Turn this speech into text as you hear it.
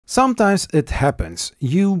Sometimes it happens.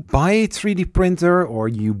 You buy a 3D printer or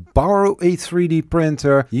you borrow a 3D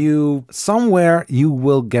printer. Somewhere you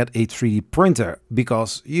will get a 3D printer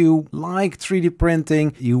because you like 3D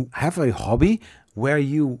printing. You have a hobby where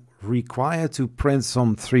you require to print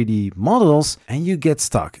some 3D models and you get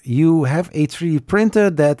stuck. You have a 3D printer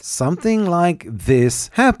that something like this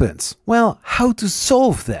happens. Well, how to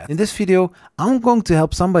solve that? In this video, I'm going to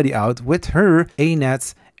help somebody out with her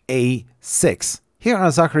Anet A6. Here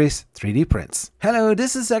are Zachary's 3D prints. Hello,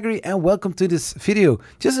 this is Zachary and welcome to this video.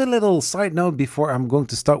 Just a little side note before I'm going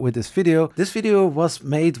to start with this video. This video was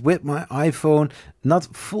made with my iPhone,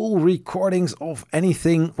 not full recordings of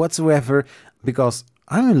anything whatsoever, because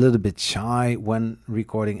I'm a little bit shy when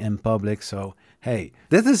recording in public. So hey,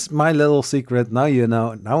 this is my little secret. Now you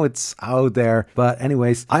know, now it's out there. But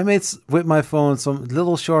anyways, I made with my phone some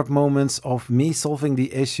little short moments of me solving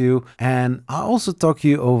the issue. And I also talk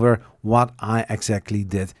you over what I exactly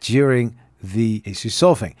did during the issue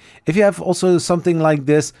solving. If you have also something like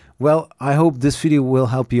this, well, I hope this video will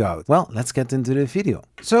help you out. Well, let's get into the video.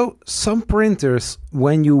 So some printers,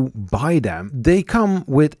 when you buy them, they come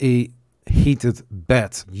with a heated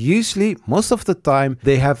bed. Usually, most of the time,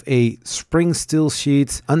 they have a spring steel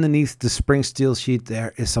sheet. Underneath the spring steel sheet,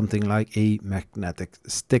 there is something like a magnetic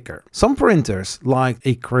sticker. Some printers, like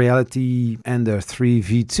a Creality Ender 3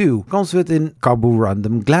 V2, comes with a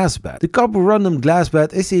carborundum glass bed. The carborundum glass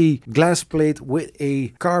bed is a glass plate with a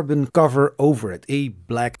carbon cover over it, a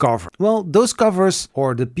black cover. Well, those covers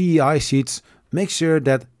or the PEI sheets make sure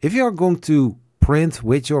that if you are going to print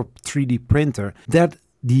with your 3D printer, that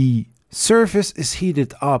the surface is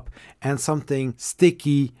heated up and something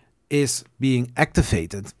sticky is being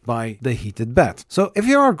activated by the heated bed. So if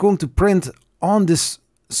you are going to print on this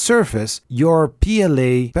surface, your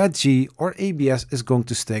PLA, PETG or ABS is going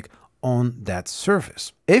to stick on that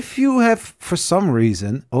surface. If you have, for some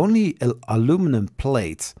reason, only an aluminum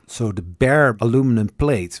plate, so the bare aluminum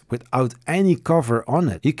plate without any cover on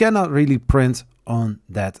it, you cannot really print on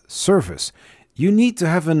that surface. You need to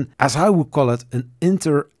have an, as I would call it, an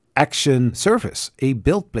interaction surface, a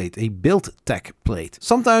build plate, a build tech plate.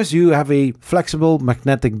 Sometimes you have a flexible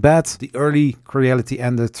magnetic bed. The early Creality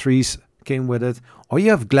Ender 3s came with it, or you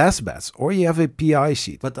have glass beds, or you have a PI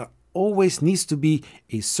sheet. But there always needs to be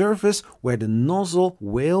a surface where the nozzle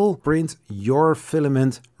will print your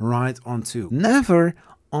filament right onto. Never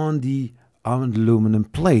on the aluminum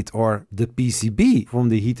plate or the PCB from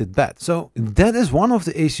the heated bed. So that is one of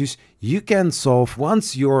the issues you can solve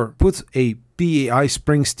once you're put a PEI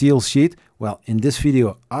spring steel sheet. Well, in this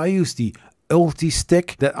video I use the Ulti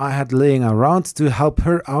stick that I had laying around to help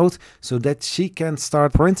her out so that she can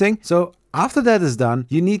start printing. So after that is done,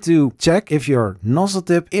 you need to check if your nozzle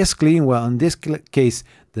tip is clean. Well, in this case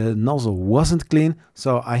the nozzle wasn't clean,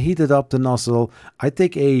 so I heated up the nozzle. I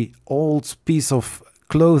take a old piece of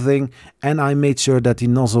clothing and I made sure that the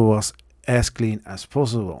nozzle was as clean as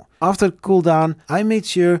possible. After it cooled down, I made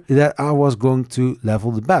sure that I was going to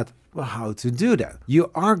level the bed. Well, how to do that?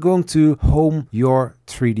 You are going to home your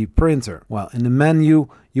 3D printer. Well, in the menu,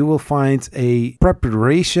 you will find a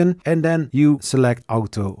preparation and then you select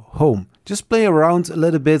auto home. Just play around a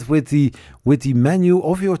little bit with the menu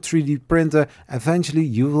of your 3D printer. Eventually,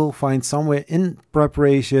 you will find somewhere in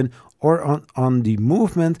preparation or on the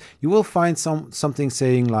movement, you will find something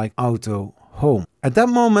saying like auto home. At that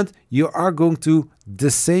moment, you are going to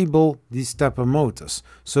disable the stepper motors.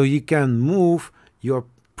 So you can move your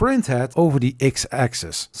print head over the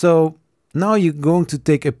X-axis. So now you're going to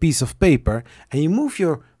take a piece of paper and you move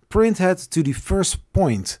your print head to the first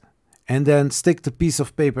point and then stick the piece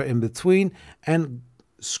of paper in between and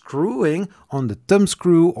screwing on the thumb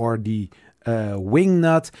screw or the wing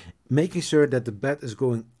nut, making sure that the bed is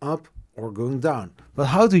going up or going down. But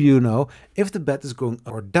how do you know if the bed is going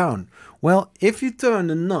up or down? Well, if you turn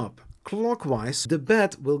the knob clockwise, the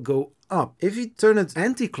bed will go up. If you turn it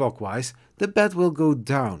anti-clockwise, the bed will go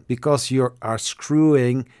down because you are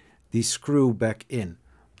screwing the screw back in.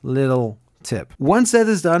 Little tip. Once that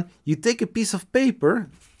is done, you take a piece of paper,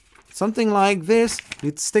 something like this,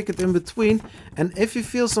 you stick it in between, and if you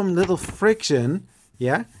feel some little friction,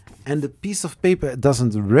 yeah, and the piece of paper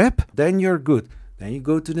doesn't rip, then you're good. Then you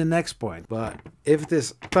go to the next point. But if it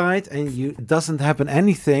is tight and it doesn't happen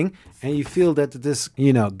anything and you feel that it is,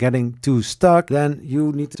 getting too stuck, then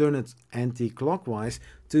you need to turn it anti-clockwise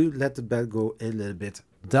to let the bed go a little bit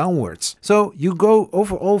downwards. So you go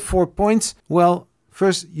over all 4 points. Well,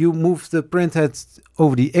 first you move the print head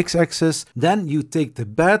over the X-axis, then you take the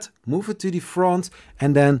bed, move it to the front,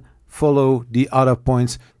 and then follow the other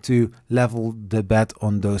points to level the bed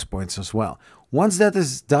on those points as well. Once that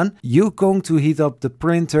is done, you're going to heat up the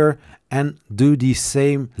printer and do the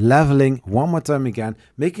same leveling one more time again,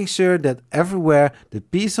 making sure that everywhere the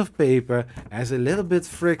piece of paper has a little bit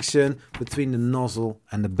friction between the nozzle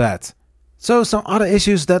and the bed. So some other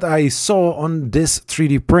issues that I saw on this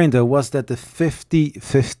 3D printer was that the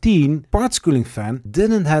 5015 parts cooling fan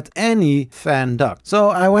didn't have any fan duct. So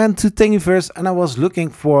I went to Thingiverse and I was looking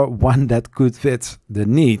for one that could fit the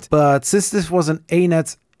need. But since this was an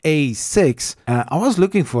Anet A6, I was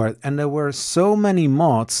looking for it, and there were so many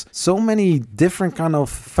mods, so many different kind of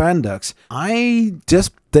fan ducts. I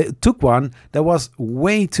just took one that was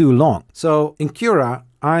way too long. So in Cura,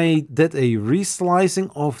 I did a reslicing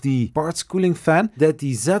of the parts cooling fan that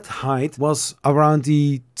the Z height was around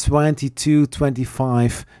the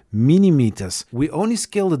 22-25 millimeters. We only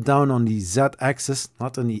scaled it down on the Z axis,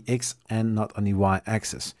 not on the X and not on the Y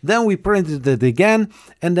axis. Then we printed it again,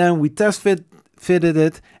 and then we fitted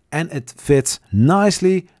it, and it fits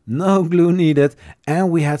nicely, no glue needed,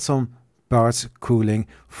 and we had some parts cooling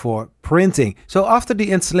for printing. So after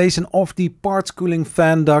the installation of the parts cooling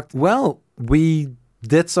fan duct, well, we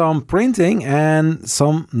did some printing and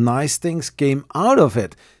some nice things came out of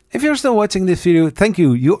it. If you're still watching this video, thank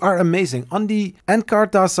you, you are amazing. On the end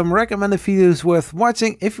card there are some recommended videos worth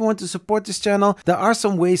watching. If you want to support this channel, there are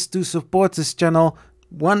some ways to support this channel.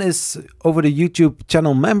 One is over the YouTube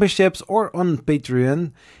channel memberships or on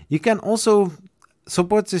Patreon. You can also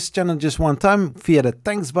support this channel just one time via the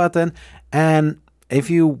thanks button. And if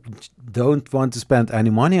you don't want to spend any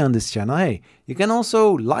money on this channel, hey, you can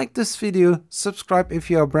also like this video, subscribe if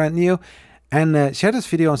you are brand new, and share this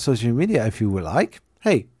video on social media if you would like.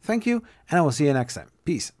 Hey, thank you, and I will see you next time.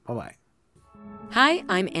 Peace. Bye-bye. Hi,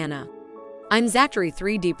 I'm Anna. I'm Zachary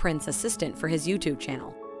 3D Print's assistant for his YouTube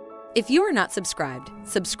channel. If you are not subscribed,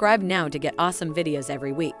 subscribe now to get awesome videos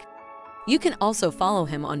every week. You can also follow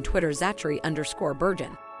him on Twitter,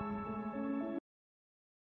 Zachary_Bergen.